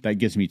information. That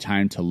gives me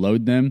time to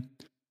load them,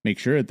 make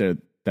sure that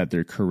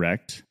they're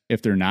correct.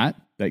 If they're not,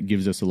 that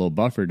gives us a little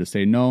buffer to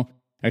say, no,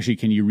 actually,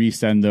 can you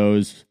resend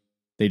those?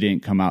 They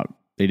didn't come out.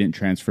 They didn't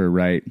transfer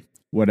right,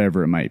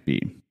 whatever it might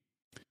be.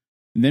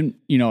 And then,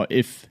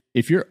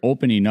 if you're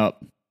opening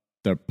up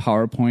the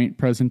PowerPoint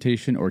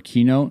presentation or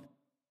Keynote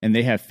and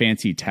they have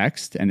fancy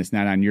text and it's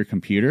not on your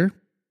computer,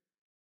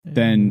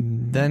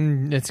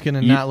 then it's going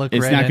to not look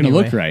right. It's not going to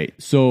look right.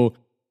 So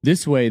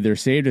this way, they're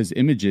saved as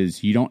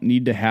images. You don't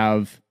need to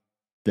have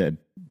the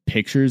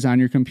pictures on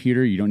your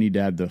computer. You don't need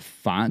to have the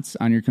fonts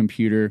on your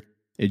computer.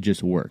 It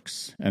just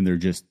works, and they're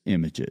just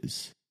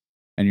images.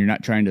 And you're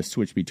not trying to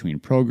switch between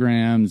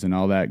programs and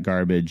all that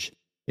garbage.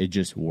 It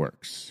just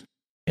works.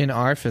 In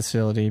our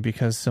facility,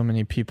 because so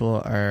many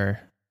people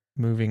are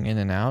moving in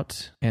and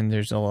out, and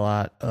there's a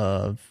lot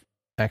of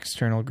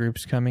external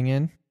groups coming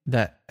in,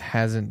 that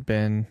hasn't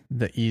been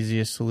the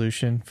easiest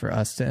solution for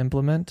us to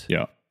implement.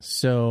 Yeah.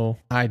 So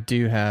I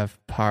do have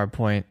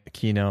PowerPoint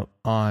Keynote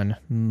on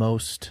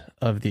most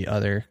of the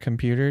other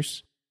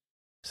computers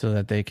so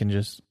that they can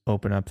just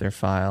open up their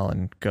file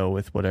and go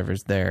with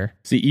whatever's there.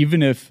 See,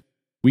 even if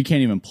we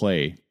can't even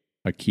play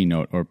a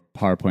Keynote or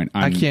PowerPoint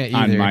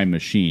on my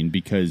machine,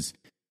 because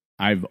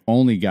I've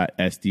only got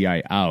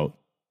SDI out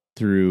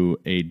through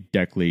a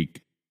DeckLink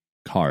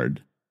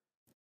card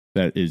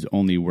that is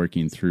only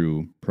working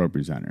through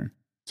ProPresenter.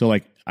 So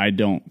like I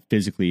don't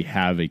physically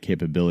have a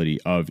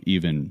capability of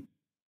even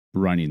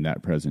running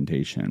that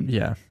presentation.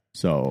 Yeah.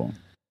 So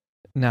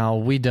now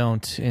we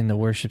don't in the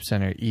worship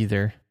center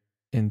either,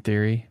 in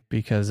theory,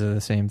 because of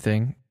the same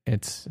thing.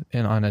 It's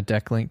on a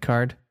DeckLink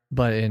card,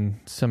 but in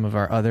some of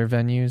our other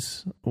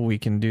venues, we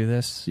can do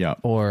this. Yeah.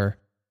 Or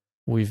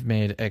we've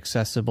made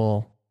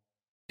accessible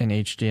an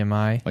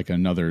HDMI, like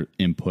another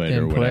input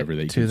or whatever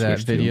that you to can that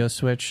switch video to.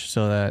 Switch,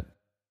 so that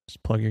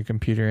just plug your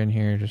computer in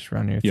here, just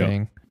run your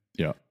thing.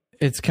 Yeah.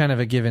 It's kind of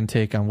a give and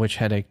take on which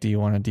headache do you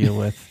want to deal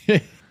with.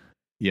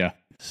 Yeah.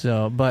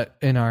 So, but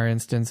in our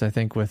instance, I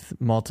think with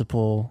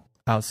multiple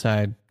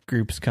outside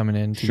groups coming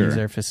in to use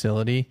their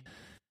facility,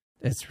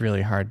 it's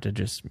really hard to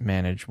just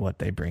manage what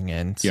they bring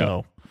in.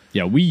 So,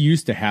 yeah, we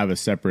used to have a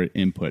separate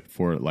input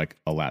for like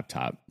a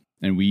laptop,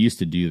 and we used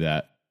to do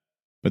that.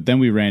 But then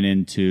we ran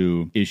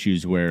into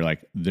issues where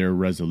like their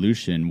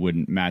resolution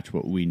wouldn't match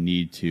what we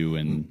need to.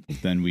 And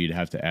then we'd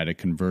have to add a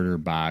converter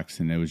box.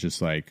 And it was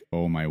just like,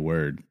 oh my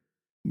word,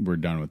 we're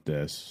done with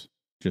this.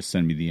 Just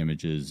send me the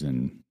images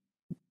and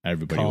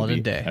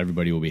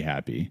everybody will be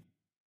happy.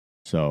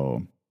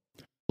 So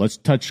let's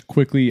touch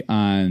quickly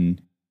on,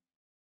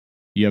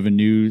 you have a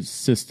new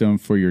system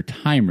for your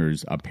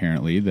timers,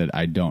 apparently, that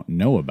I don't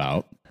know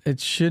about. It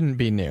shouldn't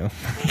be new.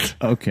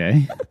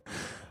 Okay.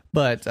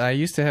 But I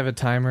used to have a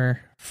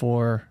timer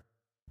for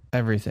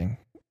everything.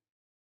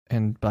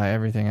 And by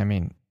everything, I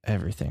mean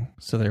everything.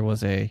 So there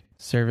was a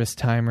service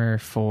timer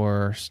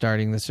for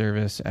starting the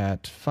service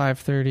at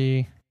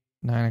 5:30,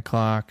 9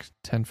 o'clock,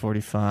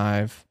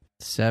 10:45,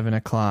 7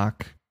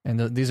 o'clock.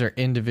 And these are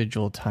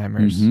individual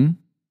timers. Mm-hmm.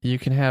 You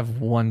can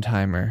have one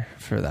timer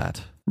for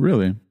that.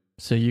 Really?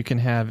 So you can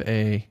have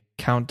a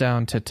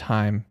countdown to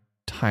time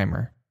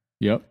timer.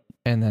 Yep.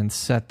 And then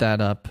set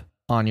that up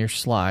on your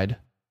slide.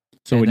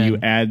 So when you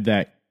add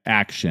that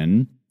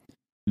action,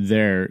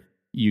 there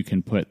you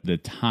can put the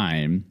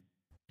time.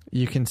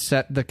 You can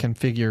set the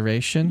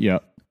configuration.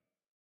 Yep.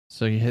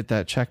 So you hit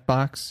that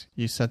checkbox,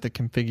 you set the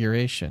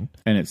configuration.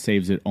 And it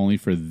saves it only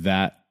for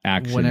that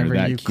action Whenever or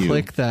that you cue.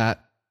 click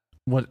that,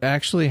 what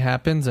actually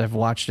happens, I've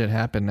watched it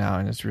happen now,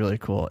 and it's really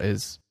cool,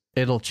 is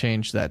it'll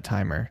change that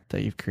timer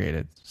that you've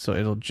created. So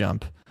it'll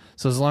jump.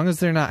 So as long as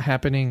they're not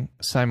happening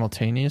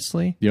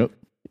simultaneously, Yep.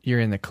 you're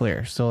in the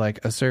clear. So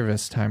like a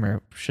service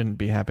timer shouldn't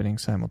be happening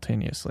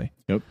simultaneously.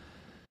 Yep.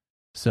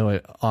 So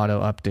it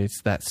auto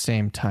updates that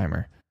same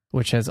timer,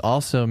 which has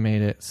also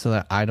made it so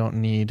that I don't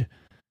need,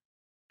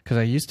 because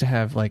I used to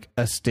have like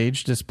a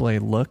stage display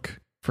look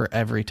for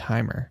every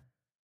timer.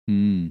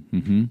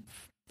 Mm-hmm.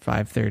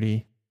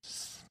 5:30,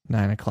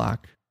 9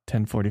 o'clock,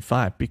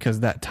 10:45, because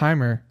that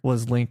timer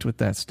was linked with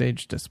that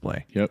stage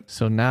display. Yep.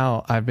 So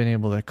now I've been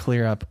able to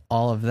clear up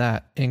all of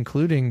that,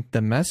 including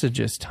the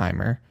messages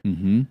timer,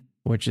 Mm-hmm.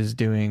 which is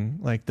doing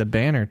like the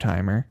banner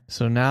timer.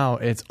 So now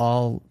it's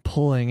all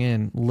pulling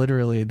in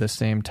literally the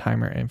same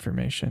timer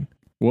information.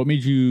 What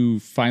made you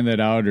find that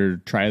out or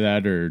try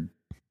that or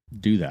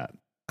do that?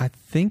 I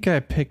think I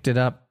picked it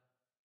up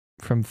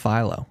from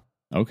Philo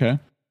Okay.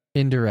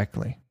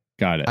 indirectly.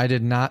 Got it. I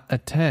did not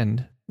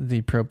attend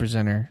the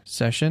ProPresenter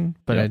session,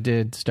 but Yep. I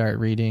did start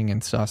reading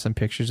and saw some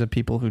pictures of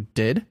people who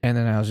did. And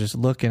then I was just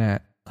looking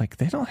at, like,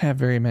 they don't have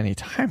very many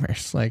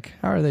timers. Like,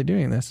 how are they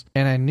doing this?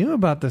 And I knew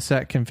about the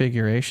set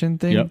configuration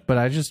thing, Yep. but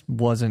I just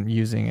wasn't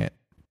using it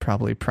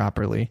probably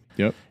properly.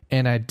 Yep.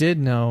 And I did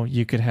know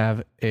you could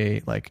have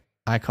a, like,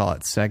 I call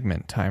it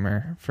segment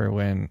timer for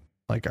when,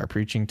 like, our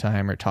preaching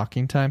time or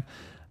talking time.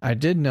 I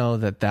did know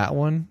that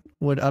one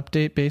would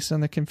update based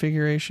on the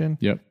configuration.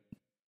 Yep.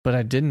 But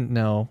I didn't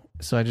know,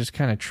 so I just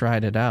kind of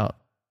tried it out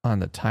on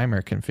the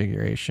timer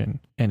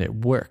configuration, and it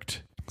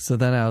worked. So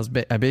then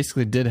I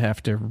basically did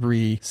have to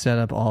reset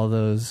up all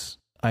those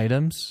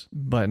items,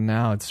 but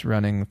now it's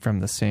running from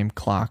the same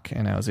clock,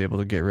 and I was able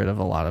to get rid of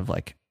a lot of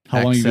like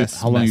How long you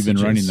excess been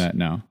messages. running that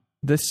now?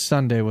 This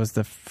Sunday was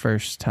the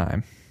first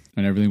time.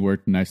 And everything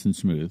worked nice and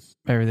smooth.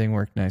 Everything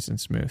worked nice and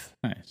smooth.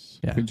 Nice.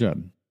 Yeah. Good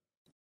job.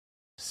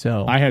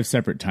 So I have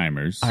separate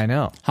timers. I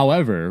know.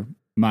 However,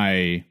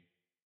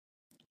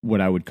 what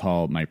I would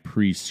call my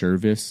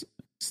pre-service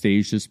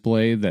stage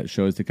display that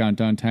shows the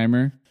countdown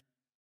timer,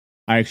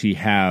 I actually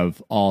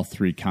have all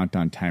 3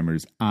 countdown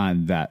timers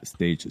on that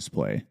stage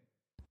display.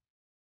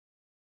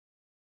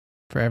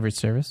 For every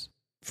service?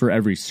 For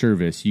every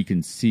service, you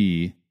can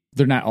see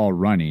they're not all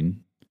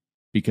running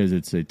because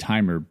it's a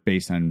timer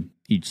based on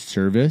each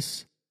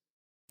service,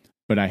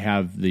 but I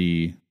have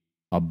a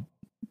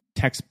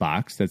text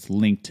box that's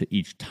linked to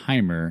each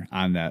timer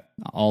on that,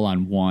 all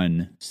on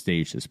one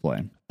stage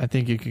display. I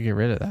think you could get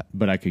rid of that.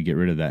 But I could get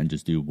rid of that and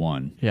just do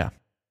one. Yeah.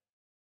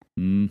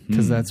 Mm-hmm.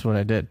 Because that's what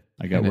I did.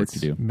 I got And work to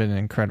do. It's been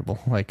incredible.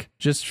 Like,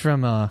 just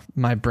from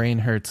my brain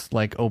hurts,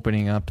 like,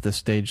 opening up the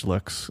stage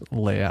looks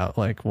layout.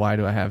 Like, why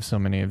do I have so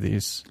many of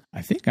these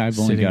I think I've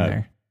only sitting got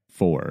there?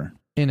 4.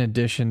 In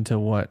addition to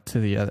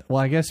the other? Well,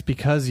 I guess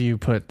because you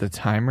put the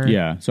timer.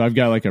 Yeah, so I've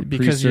got like a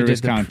Because you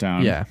pre-service did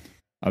countdown. Yeah.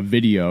 A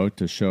video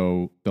to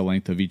show the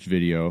length of each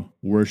video,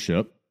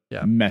 worship,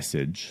 Yeah.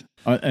 message,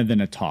 and then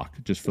a talk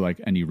just for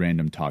like any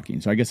random talking.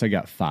 So I guess I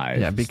got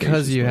 5. Yeah,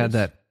 because stage you had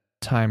displays. that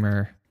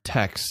timer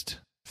text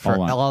for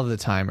All on- all of the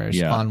timers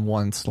Yeah. on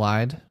one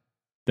slide.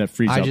 That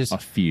frees I up just- a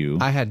few.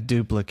 I had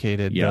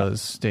duplicated Yeah.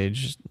 those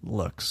stage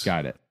looks.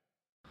 Got it.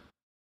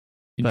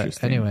 But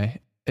Interesting. anyway,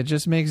 it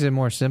just makes it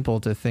more simple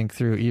to think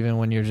through, even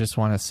when you just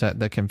want to set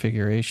the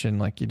configuration,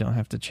 like you don't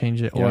have to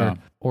change it. Yeah.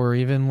 Or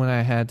even when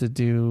I had to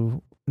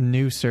do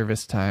new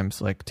service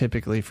times, like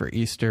typically for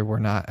Easter, we're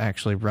not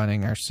actually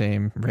running our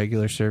same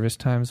regular service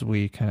times.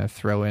 We kind of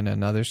throw in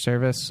another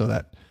service, so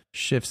that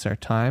shifts our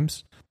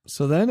times.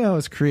 So then I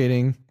was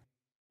creating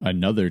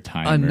Another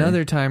timer.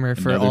 another timer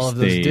for Another all of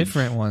those stage.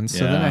 different ones.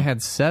 So then Yeah. I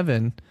had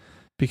 7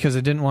 because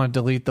I didn't want to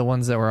delete the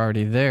ones that were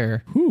already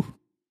there. Whew.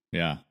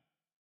 Yeah,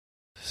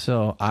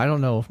 So I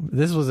don't know.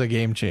 This was a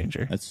game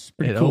changer. that's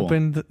pretty It cool.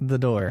 opened the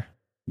door.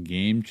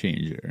 Game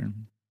changer.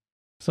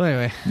 So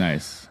anyway,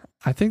 Nice.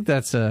 I think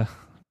that's a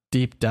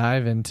deep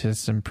dive into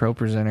some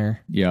ProPresenter.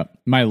 Yeah.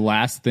 My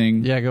last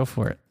thing Yeah, go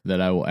for it.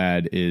 that I will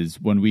add is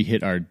when we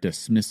hit our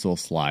dismissal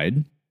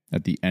slide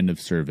at the end of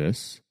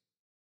service,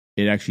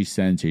 it actually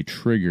sends a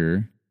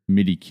trigger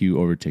MIDI cue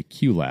over to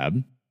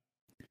QLab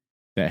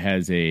that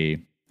has I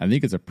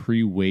think it's a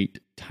pre-wait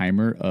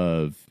timer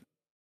of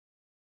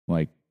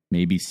like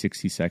maybe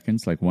 60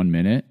 seconds, like 1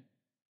 minute.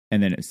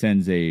 And then it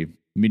sends a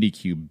MIDI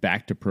cue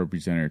back to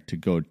ProPresenter to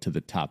go to the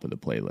top of the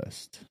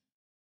playlist.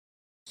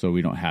 So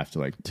we don't have to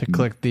like To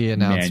click the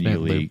announcement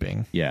manually-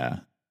 looping. Yeah.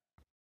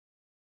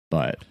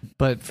 But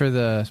But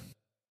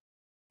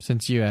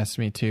since you asked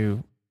me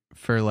to,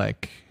 for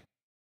like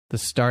the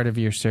start of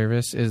your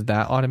service, is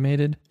that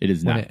automated? it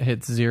is When not. it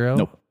hits 0?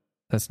 Nope.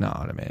 That's not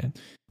automated.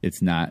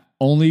 It's not.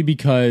 Only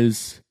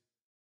because,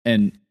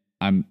 and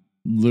I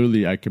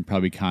can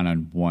probably count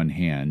on one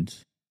hand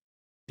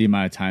the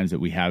amount of times that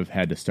we have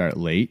had to start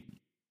late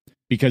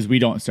because we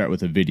don't start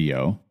with a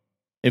video.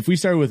 If we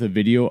started with a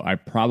video, I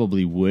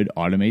probably would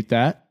automate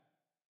that,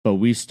 but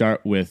we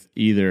start with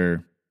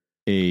either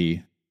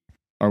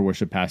our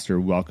worship pastor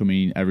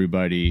welcoming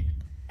everybody,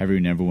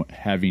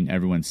 having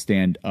everyone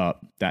stand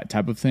up, that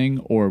type of thing,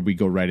 or we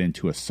go right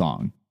into a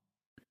song.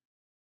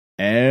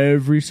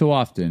 Every so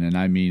often, and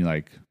I mean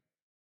like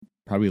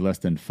probably less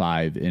than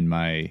 5 in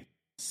my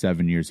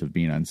 7 years of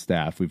being on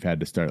staff, we've had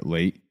to start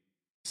late.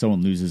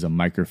 Someone loses a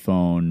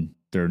microphone.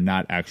 They're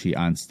not actually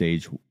on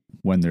stage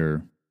when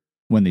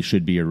they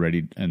should be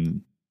ready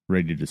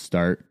to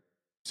start.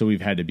 So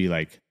we've had to be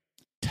like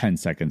 10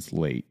 seconds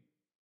late,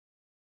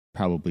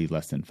 probably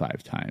less than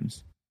 5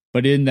 times.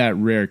 But in that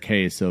rare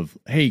case of,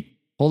 hey,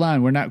 hold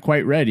on, we're not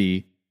quite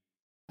ready,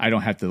 I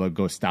don't have to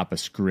go stop a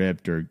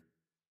script or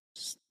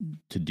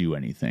to do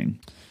anything.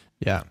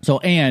 Yeah. So,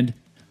 and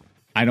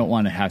I don't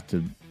want to have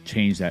to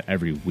change that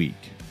every week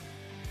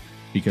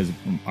because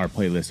our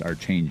playlists are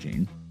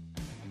changing.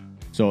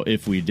 So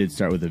if we did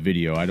start with a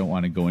video, I don't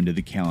want to go into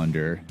the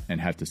calendar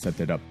and have to set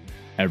that up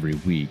every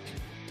week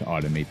to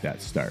automate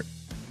that start.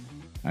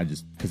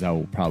 Because I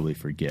will probably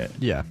forget.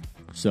 Yeah.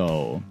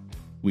 So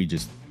we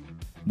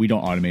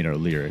don't automate our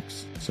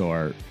lyrics. So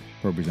our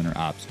ProPresenter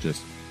ops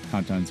just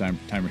countdown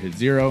timer hits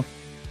 0.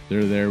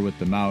 They're there with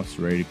the mouse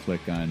ready to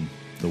click on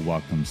the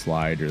welcome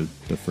slide or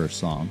the first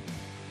song.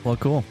 Well,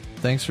 cool.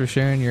 Thanks for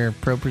sharing your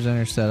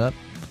ProPresenter setup.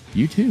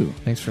 You too.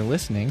 Thanks for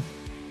listening.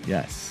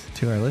 Yes.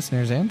 To our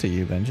listeners and to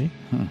you, Benji.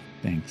 Huh,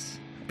 thanks.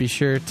 Be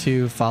sure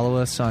to follow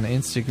us on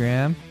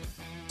Instagram,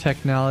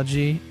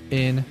 Technology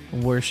in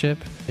Worship.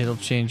 It'll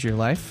change your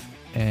life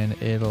and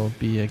it'll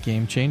be a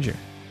game changer.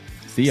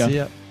 See ya. See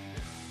ya.